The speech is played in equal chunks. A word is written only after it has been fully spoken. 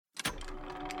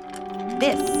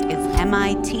This is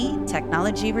MIT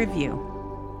Technology Review.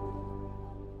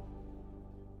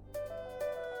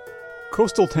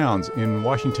 Coastal towns in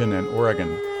Washington and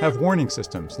Oregon have warning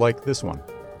systems like this one.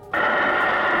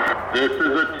 This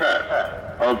is a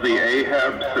test of the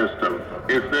AHAB system.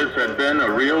 If this had been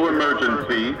a real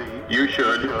emergency, you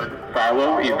should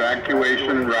follow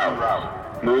evacuation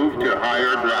routes. Move to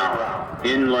higher ground.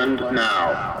 Inland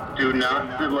now. Do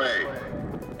not delay.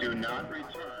 Do not return.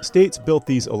 States built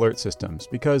these alert systems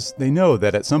because they know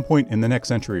that at some point in the next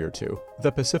century or two,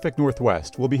 the Pacific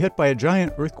Northwest will be hit by a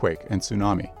giant earthquake and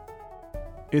tsunami.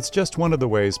 It's just one of the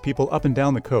ways people up and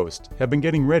down the coast have been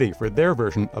getting ready for their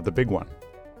version of the big one.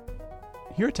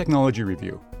 Here at Technology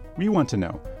Review, we want to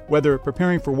know whether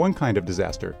preparing for one kind of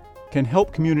disaster can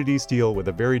help communities deal with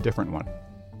a very different one,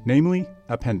 namely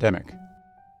a pandemic.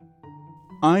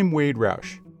 I'm Wade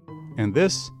Roush, and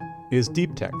this is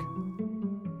Deep Tech.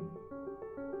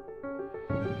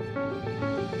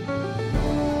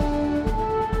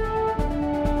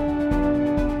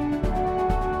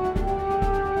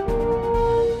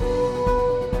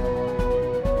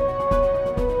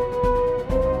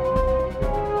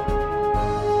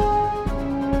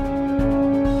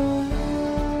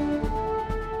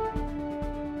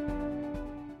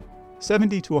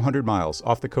 "70 to 100 miles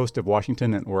off the coast of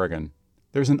Washington and Oregon,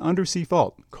 there's an undersea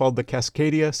fault called the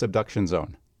Cascadia Subduction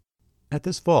Zone. At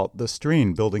this fault, the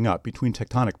strain building up between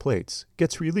tectonic plates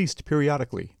gets released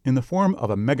periodically in the form of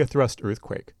a megathrust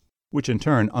earthquake, which in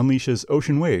turn unleashes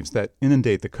ocean waves that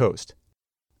inundate the coast.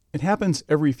 It happens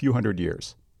every few hundred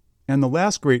years, and the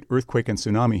last great earthquake and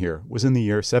tsunami here was in the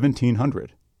year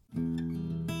 1700.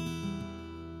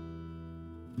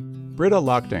 Britta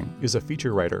Lokting is a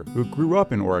feature writer who grew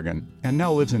up in Oregon and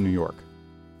now lives in New York.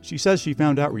 She says she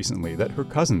found out recently that her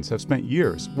cousins have spent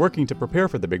years working to prepare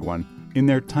for the big one in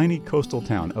their tiny coastal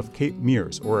town of Cape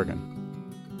Mears, Oregon.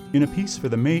 In a piece for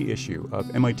the May issue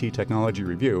of MIT Technology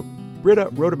Review, Britta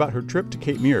wrote about her trip to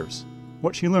Cape Mears,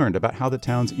 what she learned about how the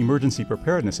town's emergency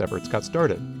preparedness efforts got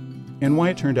started, and why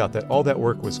it turned out that all that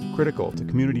work was critical to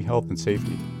community health and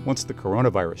safety once the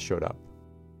coronavirus showed up.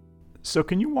 So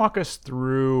can you walk us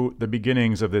through the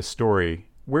beginnings of this story?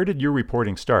 Where did your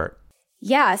reporting start?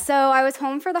 Yeah, so I was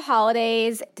home for the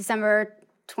holidays, December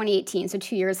 2018, so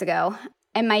 2 years ago.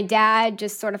 And my dad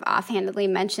just sort of offhandedly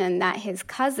mentioned that his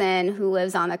cousin who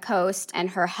lives on the coast and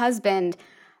her husband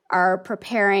are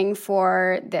preparing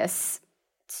for this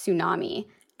tsunami.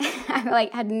 I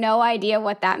had no idea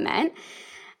what that meant.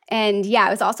 And yeah,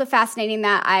 it was also fascinating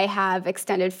that I have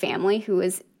extended family who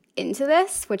is into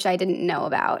this, which I didn't know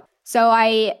about. So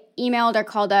I emailed or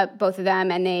called up both of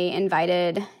them, and they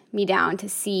invited me down to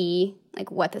see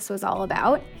what this was all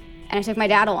about. And I took my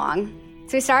dad along.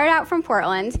 So we started out from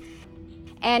Portland,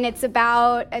 and it's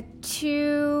about a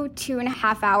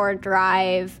 2.5 hour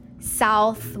drive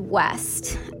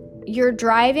southwest. You're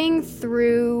driving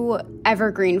through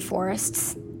evergreen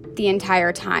forests the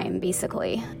entire time,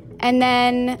 basically. And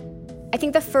then I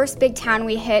think the first big town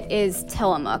we hit is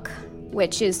Tillamook,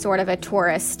 which is sort of a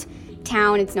tourist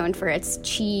town. It's known for its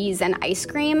cheese and ice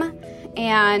cream.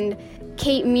 And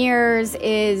Cape Mears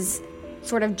is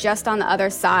sort of just on the other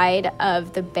side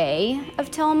of the bay of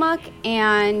Tillamook,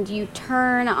 and you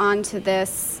turn onto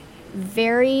this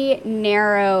very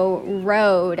narrow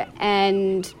road,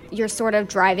 and you're sort of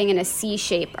driving in a C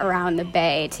shape around the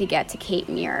bay to get to Cape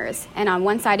Mears. And on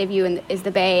one side of you is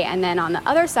the bay, and then on the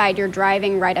other side, you're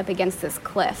driving right up against this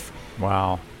cliff.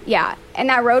 Wow. Yeah, and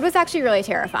that road was actually really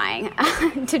terrifying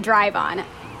to drive on.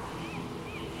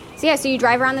 So you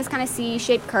drive around this kind of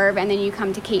C-shaped curve, and then you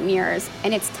come to Cape Mears,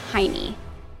 and it's tiny.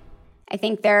 I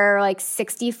think there are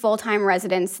 60 full-time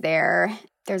residents there.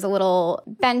 There's a little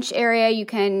bench area you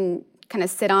can kind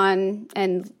of sit on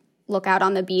and look out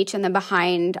on the beach, and then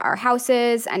behind our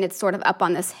houses, and it's sort of up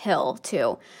on this hill,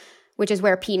 too, which is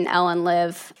where Pete and Ellen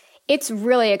live. It's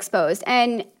really exposed,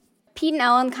 and Pete and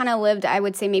Ellen kind of lived, I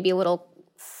would say, maybe a little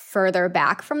further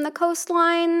back from the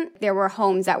coastline. There were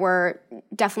homes that were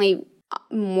definitely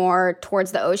more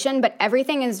towards the ocean, but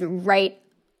everything is right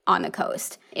on the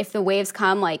coast. If the waves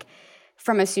come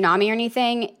from a tsunami or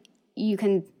anything, you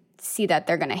can see that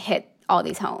they're going to hit all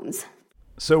these homes.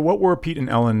 So what were Pete and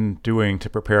Ellen doing to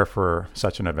prepare for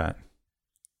such an event?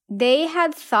 They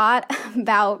had thought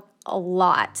about a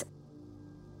lot.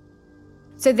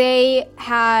 So they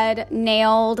had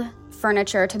nailed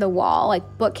furniture to the wall,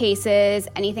 bookcases,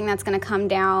 anything that's going to come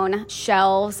down,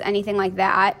 shelves, anything like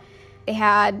that. They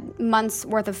had months'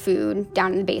 worth of food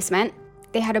down in the basement.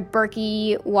 They had a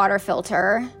Berkey water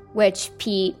filter, which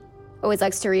Pete always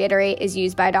likes to reiterate is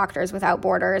used by Doctors Without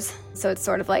Borders. So it's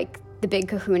sort of like the big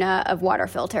kahuna of water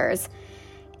filters.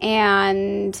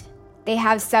 And They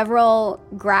have several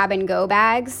grab-and-go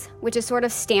bags, which is sort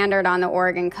of standard on the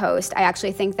Oregon coast. I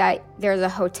actually think that there's a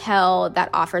hotel that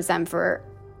offers them for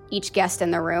each guest in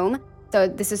the room. So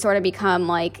this has sort of become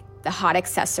like the hot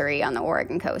accessory on the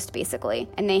Oregon coast, basically.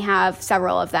 And they have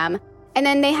several of them. And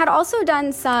then they had also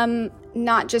done some,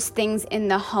 not just things in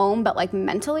the home, but like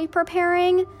mentally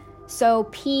preparing. So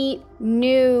Pete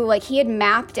knew, like he had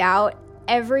mapped out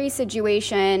every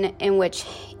situation in which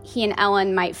he and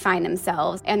Ellen might find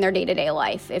themselves in their day-to-day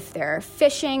life. If they're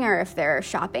fishing or if they're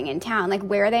shopping in town, like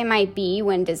where they might be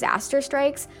when disaster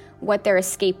strikes, what their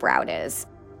escape route is.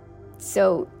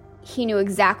 So he knew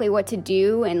exactly what to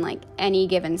do in like any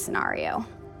given scenario.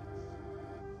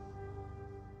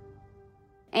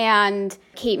 And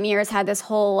Cape Mears had this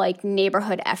whole like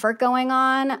neighborhood effort going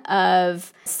on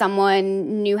of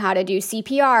someone knew how to do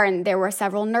CPR, and there were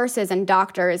several nurses and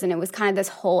doctors, and it was kind of this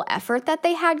whole effort that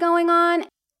they had going on.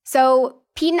 So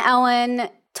Pete and Ellen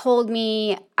told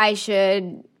me I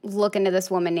should look into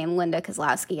this woman named Linda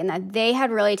Kozlowski, and that they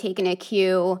had really taken a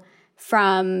cue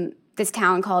from this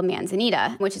town called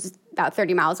Manzanita, which is about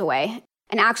 30 miles away.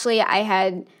 And actually, I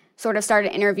had sort of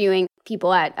started interviewing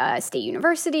people at state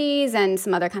universities and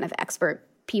some other kind of expert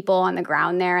people on the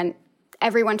ground there. And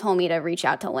everyone told me to reach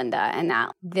out to Linda and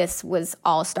that this was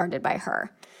all started by her.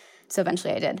 So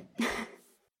eventually I did.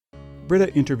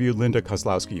 Britta interviewed Linda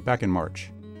Kozlowski back in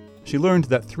March. She learned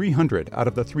that 300 out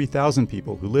of the 3,000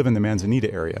 people who live in the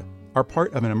Manzanita area are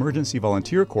part of an emergency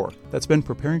volunteer corps that's been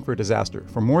preparing for disaster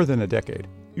for more than a decade,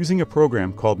 using a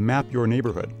program called Map Your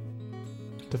Neighborhood.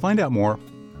 To find out more,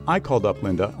 I called up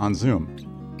Linda on Zoom.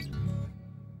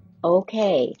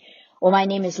 Okay. Well, my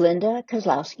name is Linda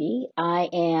Kozlowski. I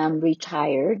am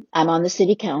retired. I'm on the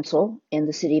city council in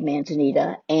the city of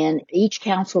Manzanita, and each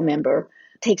council member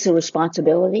takes a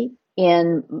responsibility.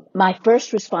 In my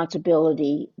first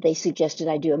responsibility, they suggested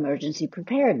I do emergency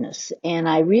preparedness, and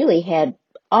I really had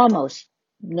almost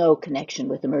no connection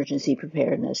with emergency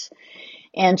preparedness.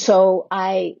 And so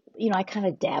I kind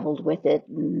of dabbled with it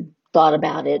and thought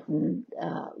about it. And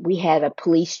we had a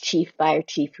police chief, fire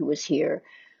chief who was here,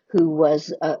 who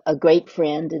was a great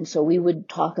friend. And so we would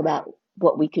talk about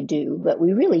what we could do, but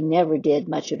we really never did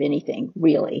much of anything,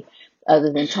 really,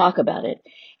 other than talk about it.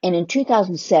 And in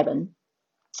 2007,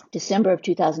 December of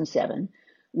 2007,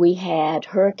 we had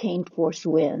hurricane force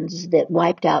winds that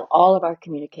wiped out all of our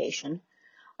communication.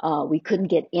 We couldn't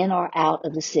get in or out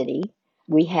of the city.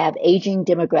 We have aging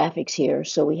demographics here,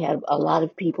 so we have a lot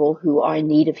of people who are in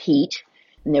need of heat,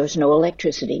 and there was no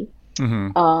electricity.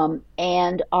 Mm-hmm.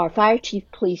 And our fire chief,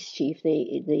 police chief,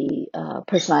 the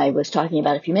person I was talking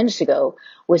about a few minutes ago,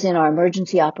 was in our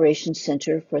emergency operations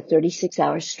center for 36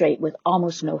 hours straight with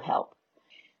almost no help.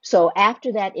 So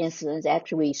after that incident,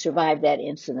 after we survived that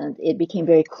incident, it became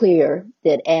very clear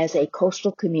that as a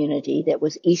coastal community that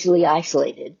was easily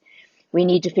isolated, we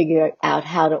need to figure out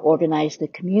how to organize the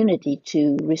community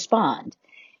to respond.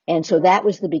 And so that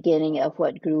was the beginning of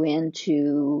what grew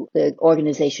into the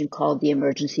organization called the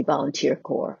Emergency Volunteer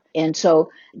Corps. And so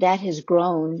that has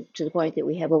grown to the point that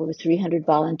we have over 300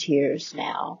 volunteers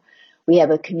now. We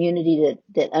have a community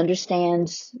that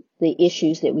understands the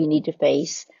issues that we need to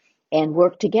face and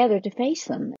work together to face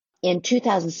them. In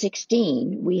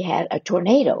 2016, we had a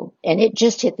tornado, and it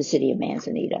just hit the city of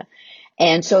Manzanita.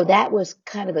 And so that was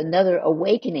kind of another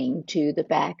awakening to the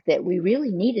fact that we really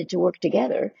needed to work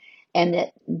together, and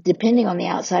that depending on the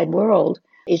outside world,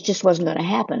 it just wasn't going to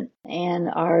happen. And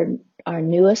our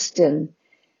newest and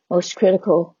most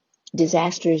critical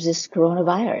disaster is this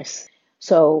coronavirus.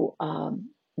 So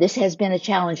this has been a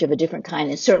challenge of a different kind,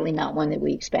 and certainly not one that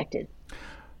we expected.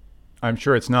 I'm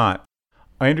sure it's not.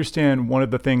 I understand one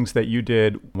of the things that you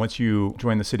did once you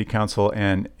joined the city council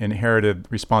and inherited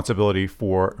responsibility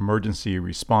for emergency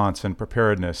response and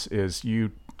preparedness is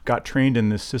you got trained in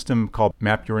this system called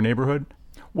Map Your Neighborhood.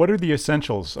 What are the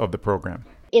essentials of the program?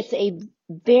 It's a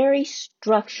very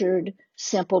structured,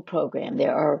 simple program.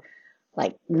 There are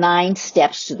like 9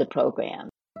 steps to the program.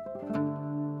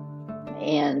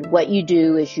 And what you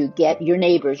do is you get your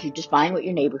neighbors, you define what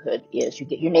your neighborhood is, you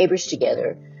get your neighbors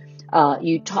together.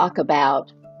 You talk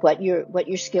about what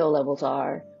your skill levels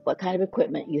are, what kind of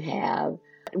equipment you have,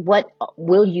 what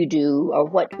will you do, or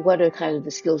what are kind of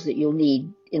the skills that you'll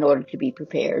need in order to be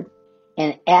prepared.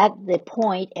 And at the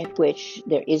point at which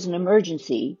there is an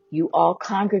emergency, you all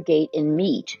congregate and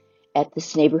meet at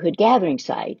this neighborhood gathering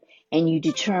site, and you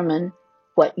determine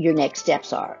what your next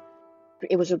steps are.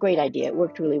 It was a great idea. It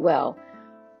worked really well.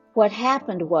 What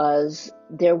happened was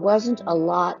there wasn't a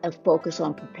lot of focus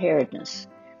on preparedness.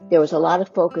 There was a lot of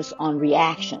focus on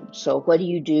reaction. So what do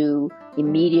you do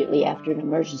immediately after an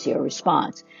emergency or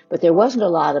response? But there wasn't a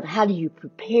lot of how do you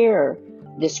prepare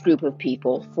this group of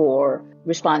people for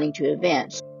responding to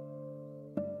events.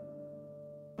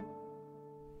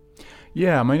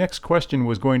 Yeah, my next question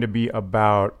was going to be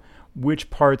about which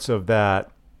parts of that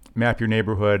Map Your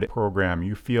Neighborhood program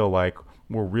you feel like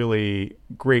were really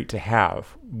great to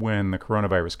have when the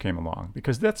coronavirus came along,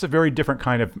 because that's a very different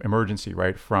kind of emergency,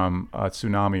 right, from a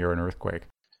tsunami or an earthquake.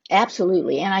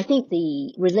 Absolutely. And I think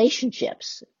the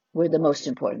relationships were the most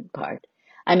important part.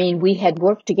 I mean, we had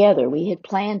worked together, we had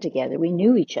planned together, we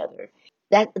knew each other.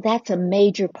 That's a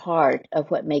major part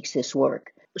of what makes this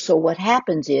work. So what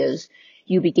happens is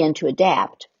you begin to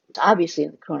adapt. Obviously,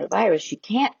 in the coronavirus, you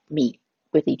can't meet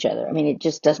with each other. I mean, it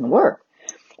just doesn't work.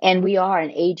 And we are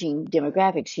an aging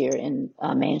demographics here in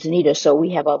Manzanita, so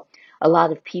we have a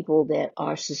lot of people that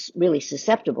are really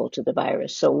susceptible to the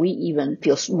virus. So we even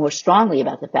feel more strongly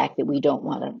about the fact that we don't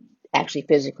want to actually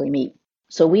physically meet.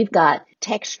 So we've got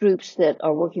text groups that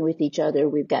are working with each other.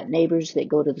 We've got neighbors that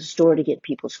go to the store to get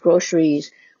people's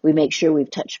groceries. We make sure we've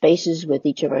touched bases with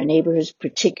each of our neighbors,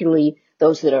 particularly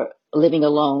those that are living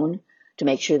alone, to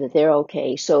make sure that they're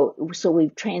okay. So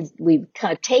we've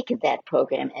kind of taken that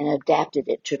program and adapted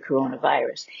it to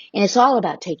coronavirus. And it's all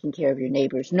about taking care of your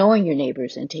neighbors, knowing your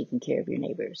neighbors and taking care of your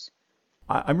neighbors.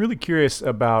 I'm really curious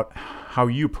about how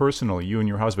you and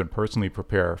your husband personally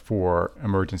prepare for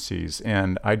emergencies.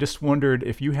 And I just wondered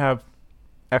if you have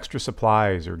extra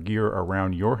supplies or gear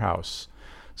around your house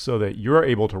so that you're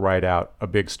able to ride out a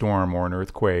big storm or an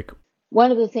earthquake.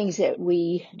 One of the things that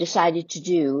we decided to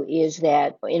do is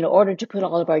that in order to put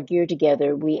all of our gear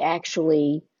together, we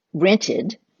actually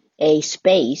rented a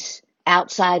space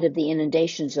outside of the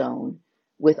inundation zone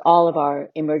with all of our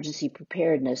emergency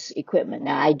preparedness equipment.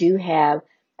 Now, I do have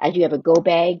a go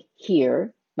bag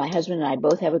here. My husband and I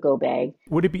both have a go bag.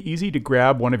 Would it be easy to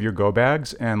grab one of your go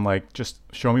bags and just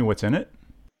show me what's in it?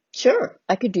 Sure,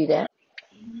 I could do that.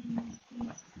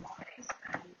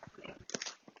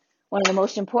 One of the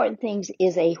most important things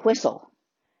is a whistle.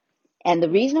 And the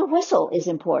reason a whistle is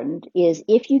important is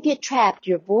if you get trapped,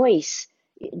 your voice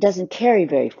doesn't carry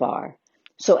very far.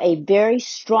 So a very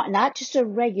strong, not just a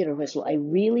regular whistle, a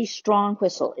really strong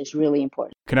whistle is really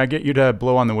important. Can I get you to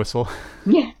blow on the whistle?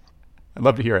 Yeah. I'd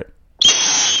love to hear it.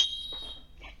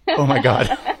 Oh my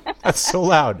God. That's so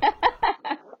loud.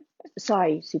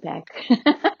 Sorry, Supak.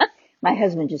 My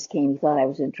husband just came. He thought I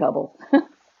was in trouble.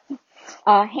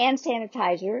 Hand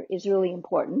sanitizer is really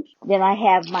important. Then I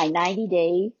have my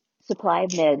 90-day supply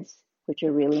of meds, which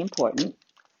are really important.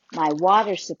 My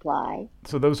water supply.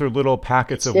 So those are little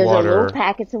packets of Those water. are little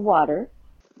packets of water.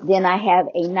 Then I have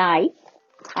a knife.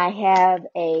 I have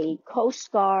a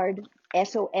Coast Guard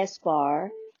SOS bar,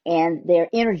 and they're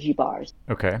energy bars.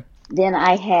 Okay. Then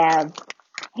I have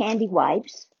handy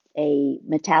wipes, a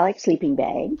metallic sleeping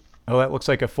bag. Oh, that looks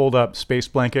like a fold-up space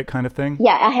blanket kind of thing?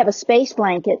 Yeah, I have a space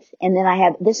blanket, and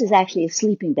then this is actually a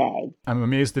sleeping bag. I'm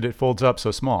amazed that it folds up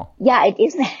so small. Yeah, it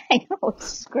isn't. I know,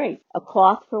 it's great. A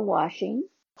cloth for washing,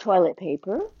 toilet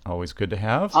paper. Always good to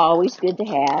have. Always good to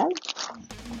have.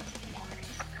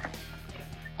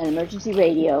 An emergency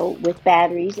radio with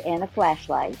batteries and a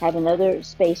flashlight. I have another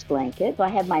space blanket. So I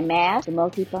have my mask, a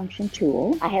multifunction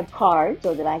tool. I have cards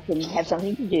so that I can have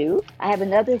something to do. I have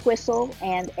another whistle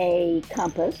and a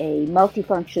compass, a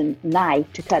multifunction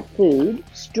knife to cut food,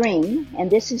 string, and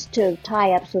this is to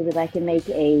tie up so that I can make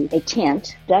a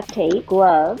tent, duct tape,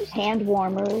 gloves, hand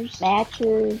warmers,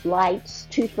 matches, lights,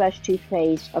 toothbrush,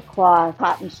 toothpaste, a cloth,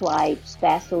 cotton swipes,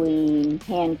 Vaseline,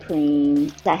 hand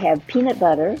cream. I have peanut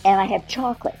butter and I have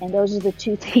chocolate. And those are the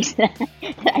two things that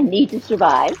I need to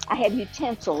survive. I have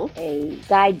utensils, a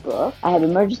guidebook, I have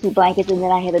emergency blankets, and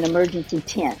then I have an emergency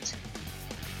tent.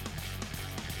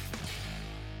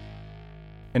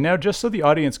 And now, just so the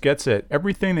audience gets it,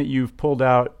 everything that you've pulled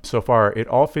out so far, it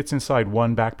all fits inside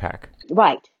one backpack.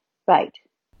 Right.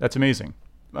 That's amazing.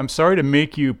 I'm sorry to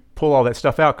make you pull all that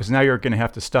stuff out, because now you're going to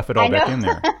have to stuff it all back in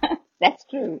there. That's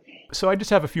true. So I just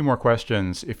have a few more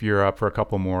questions, if you're up for a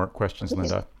couple more questions,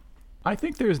 Linda. I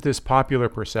think there's this popular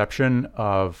perception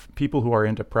of people who are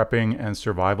into prepping and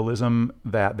survivalism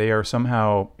that they are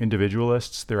somehow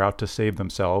individualists. They're out to save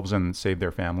themselves and save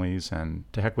their families and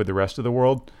to heck with the rest of the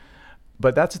world.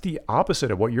 But that's the opposite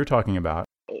of what you're talking about.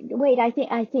 Wait, I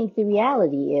think the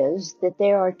reality is that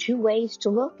there are two ways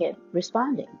to look at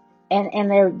responding,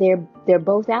 and they're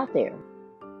both out there.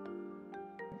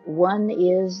 One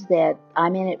is that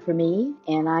I'm in it for me,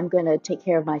 and I'm going to take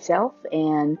care of myself,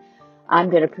 and I'm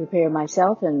going to prepare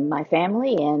myself and my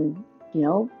family, and,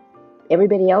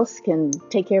 everybody else can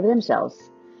take care of themselves.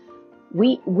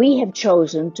 We have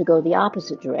chosen to go the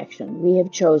opposite direction. We have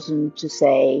chosen to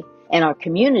say, and our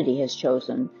community has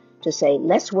chosen to say,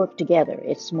 let's work together.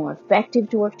 It's more effective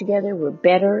to work together. We're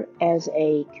better as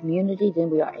a community than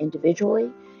we are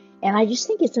individually. And I just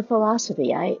think it's a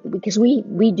philosophy. Because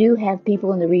we do have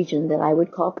people in the region that I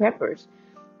would call preppers.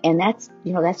 And that's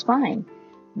fine.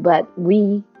 But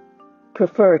we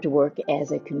prefer to work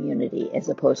as a community as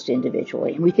opposed to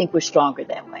individually. And we think we're stronger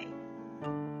that way.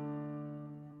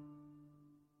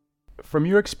 From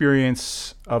your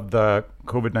experience of the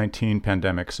COVID-19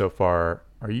 pandemic so far,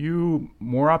 are you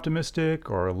more optimistic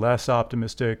or less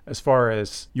optimistic as far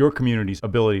as your community's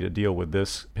ability to deal with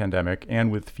this pandemic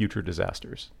and with future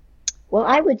disasters? Well,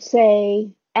 I would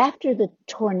say after the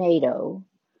tornado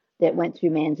that went through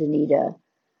Manzanita,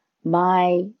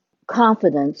 my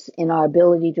confidence in our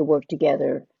ability to work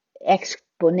together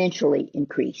exponentially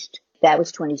increased. That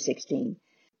was 2016.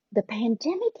 The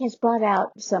pandemic has brought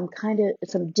out some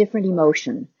different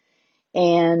emotion,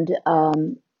 and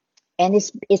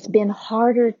it's been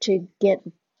harder to get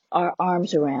our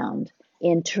arms around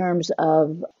in terms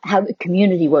of how the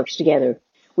community works together.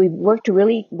 We've worked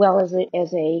really well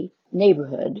as a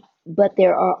neighborhood, but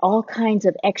there are all kinds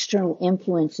of external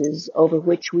influences over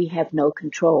which we have no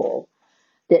control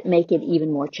that make it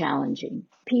even more challenging.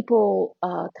 People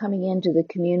coming into the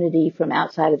community from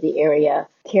outside of the area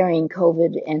carrying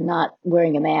COVID and not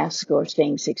wearing a mask or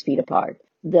staying 6 feet apart.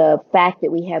 The fact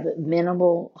that we have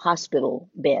minimal hospital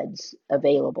beds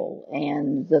available,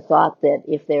 and the thought that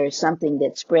if there is something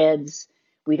that spreads,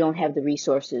 we don't have the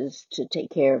resources to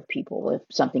take care of people if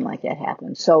something like that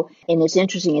happens. So, and it's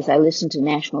interesting, as I listen to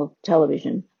national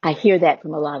television, I hear that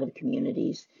from a lot of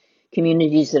communities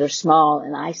that are small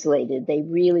and isolated.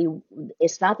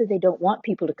 It's not that they don't want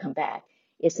people to come back.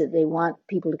 It's that they want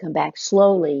people to come back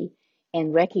slowly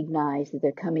and recognize that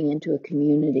they're coming into a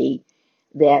community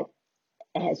that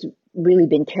has really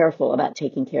been careful about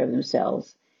taking care of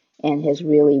themselves and has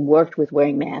really worked with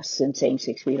wearing masks and staying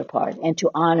 6 feet apart, and to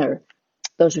honor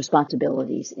those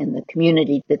responsibilities in the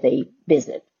community that they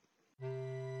visit.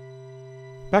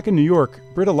 Back in New York,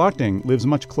 Britta Lokting lives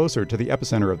much closer to the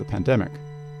epicenter of the pandemic.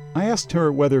 I asked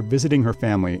her whether visiting her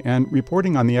family and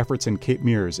reporting on the efforts in Cape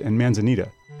Mears and Manzanita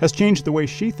has changed the way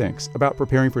she thinks about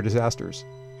preparing for disasters.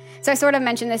 So I sort of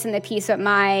mentioned this in the piece, but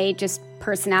my just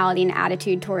personality and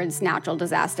attitude towards natural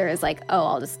disaster is like, oh,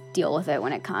 I'll just deal with it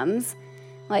when it comes.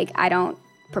 Like, I don't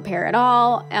prepare at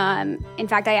all. In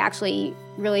fact, I actually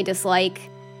really dislike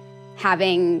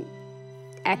having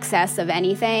excess of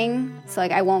anything. So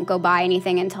like, I won't go buy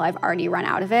anything until I've already run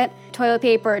out of it. Toilet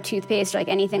paper, toothpaste, like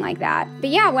anything like that.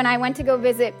 But yeah, when I went to go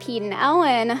visit Pete and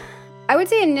Ellen, I would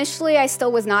say initially I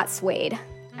still was not swayed.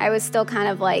 I was still kind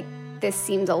of like, this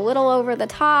seems a little over the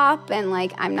top, and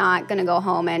like, I'm not gonna go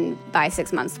home and buy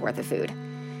 6 months worth of food.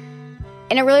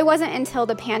 And it really wasn't until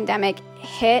the pandemic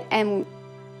hit and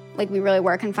like we really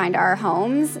were confined to our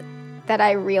homes that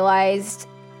I realized,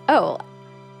 oh,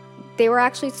 they were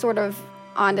actually sort of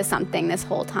onto something this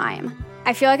whole time.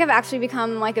 I feel like I've actually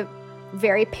become like a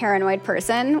very paranoid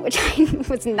person, which I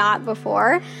was not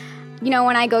before. You know,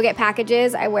 when I go get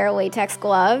packages, I wear latex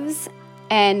gloves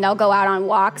and I'll go out on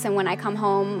walks, and when I come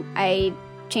home, I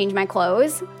change my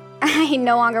clothes. I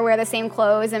no longer wear the same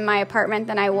clothes in my apartment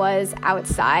than I was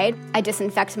outside. I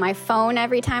disinfect my phone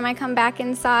every time I come back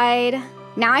inside.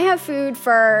 Now I have food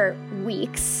for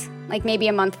weeks, like maybe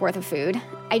a month worth of food.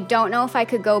 I don't know if I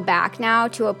could go back now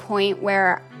to a point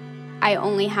where I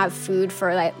only have food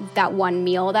for that one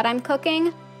meal that I'm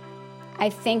cooking. I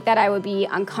think that I would be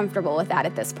uncomfortable with that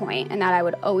at this point, and that I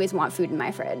would always want food in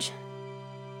my fridge.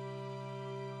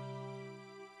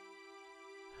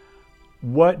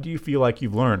 What do you feel like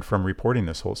you've learned from reporting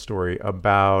this whole story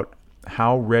about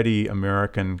how ready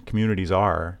American communities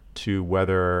are to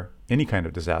weather any kind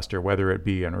of disaster, whether it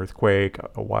be an earthquake,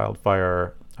 a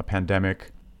wildfire, a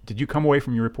pandemic? Did you come away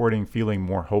from your reporting feeling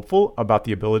more hopeful about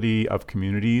the ability of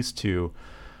communities to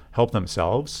help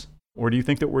themselves? Or do you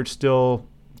think that we're still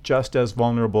just as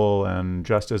vulnerable and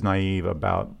just as naive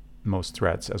about most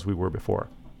threats as we were before?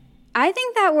 I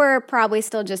think that we're probably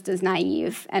still just as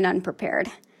naive and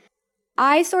unprepared.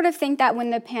 I sort of think that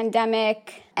when the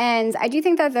pandemic ends, I do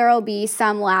think that there will be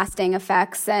some lasting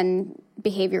effects and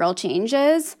behavioral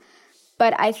changes,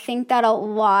 but I think that a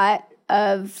lot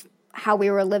of how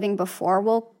we were living before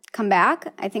will come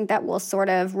back. I think that we'll sort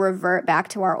of revert back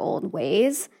to our old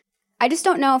ways. I just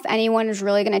don't know if anyone is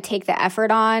really going to take the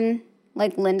effort on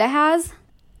like Linda has.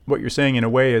 What you're saying in a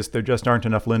way is there just aren't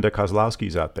enough Linda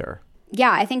Kozlowskis out there.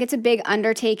 Yeah, I think it's a big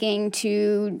undertaking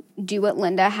to do what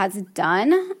Linda has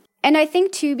done. And I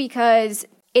think, too, because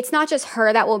it's not just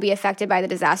her that will be affected by the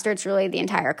disaster, it's really the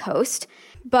entire coast.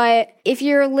 But if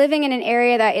you're living in an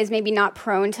area that is maybe not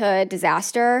prone to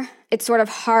disaster it's sort of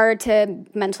hard to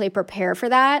mentally prepare for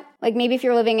that. Like maybe if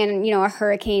you're living in, a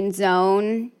hurricane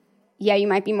zone, yeah, you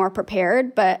might be more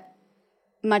prepared, but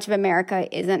much of America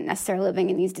isn't necessarily living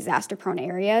in these disaster-prone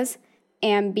areas.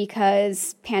 And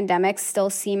because pandemics still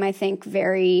seem, I think,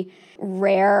 very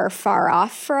rare or far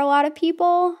off for a lot of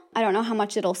people, I don't know how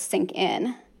much it'll sink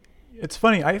in. It's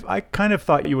funny. I kind of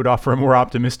thought you would offer a more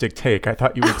optimistic take. I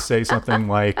thought you would say something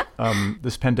like,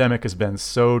 this pandemic has been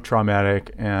so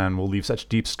traumatic and will leave such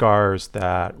deep scars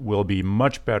that we'll be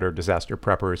much better disaster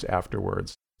preppers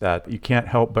afterwards, that you can't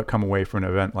help but come away from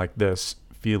an event like this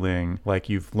feeling like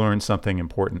you've learned something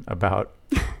important about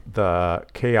the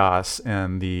chaos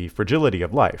and the fragility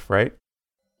of life, right?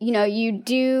 You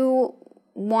do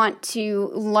want to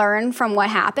learn from what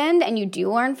happened, and you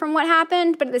do learn from what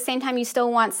happened, but at the same time, you still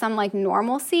want some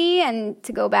normalcy and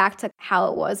to go back to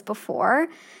how it was before.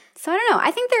 So I don't know.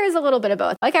 I think there is a little bit of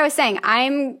both. Like I was saying,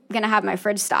 I'm going to have my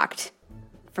fridge stocked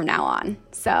from now on.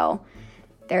 So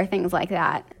there are things like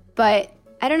that. But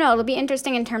I don't know. It'll be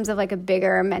interesting in terms of a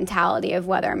bigger mentality of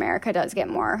whether America does get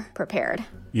more prepared.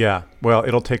 Yeah. Well,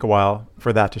 it'll take a while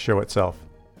for that to show itself.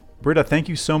 Britta, thank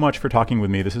you so much for talking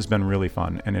with me. This has been really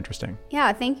fun and interesting.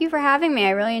 Yeah, thank you for having me. I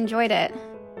really enjoyed it.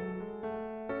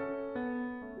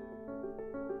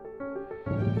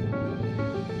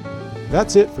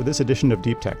 That's it for this edition of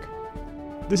Deep Tech.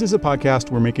 This is a podcast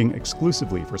we're making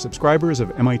exclusively for subscribers of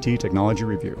MIT Technology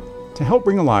Review to help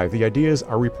bring alive the ideas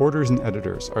our reporters and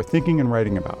editors are thinking and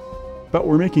writing about. But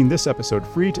we're making this episode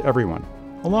free to everyone,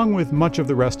 along with much of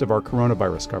the rest of our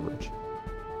coronavirus coverage.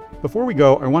 Before we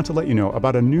go, I want to let you know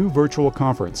about a new virtual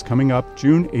conference coming up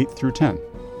June 8th through 10th.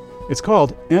 It's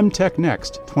called MTech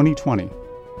Next 2020,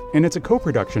 and it's a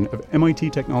co-production of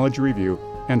MIT Technology Review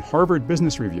and Harvard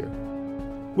Business Review.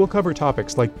 We'll cover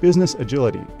topics like business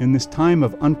agility in this time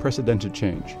of unprecedented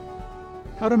change,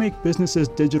 how to make businesses'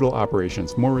 digital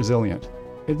operations more resilient,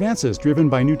 advances driven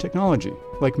by new technology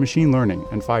like machine learning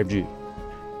and 5G,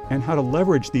 and how to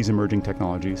leverage these emerging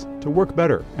technologies to work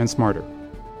better and smarter.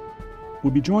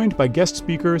 We'll be joined by guest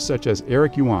speakers such as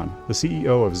Eric Yuan, the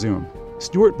CEO of Zoom,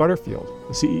 Stuart Butterfield,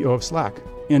 the CEO of Slack,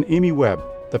 and Amy Webb,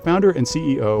 the founder and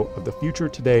CEO of the Future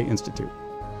Today Institute.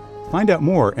 Find out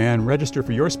more and register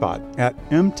for your spot at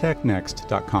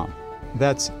mtechnext.com.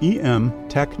 That's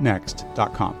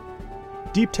emtechnext.com.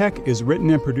 Deep Tech is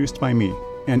written and produced by me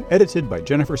and edited by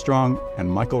Jennifer Strong and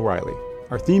Michael Riley.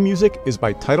 Our theme music is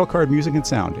by Title Card Music and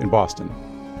Sound in Boston.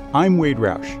 I'm Wade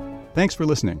Roush. Thanks for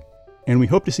listening, and we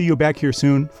hope to see you back here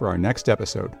soon for our next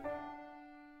episode.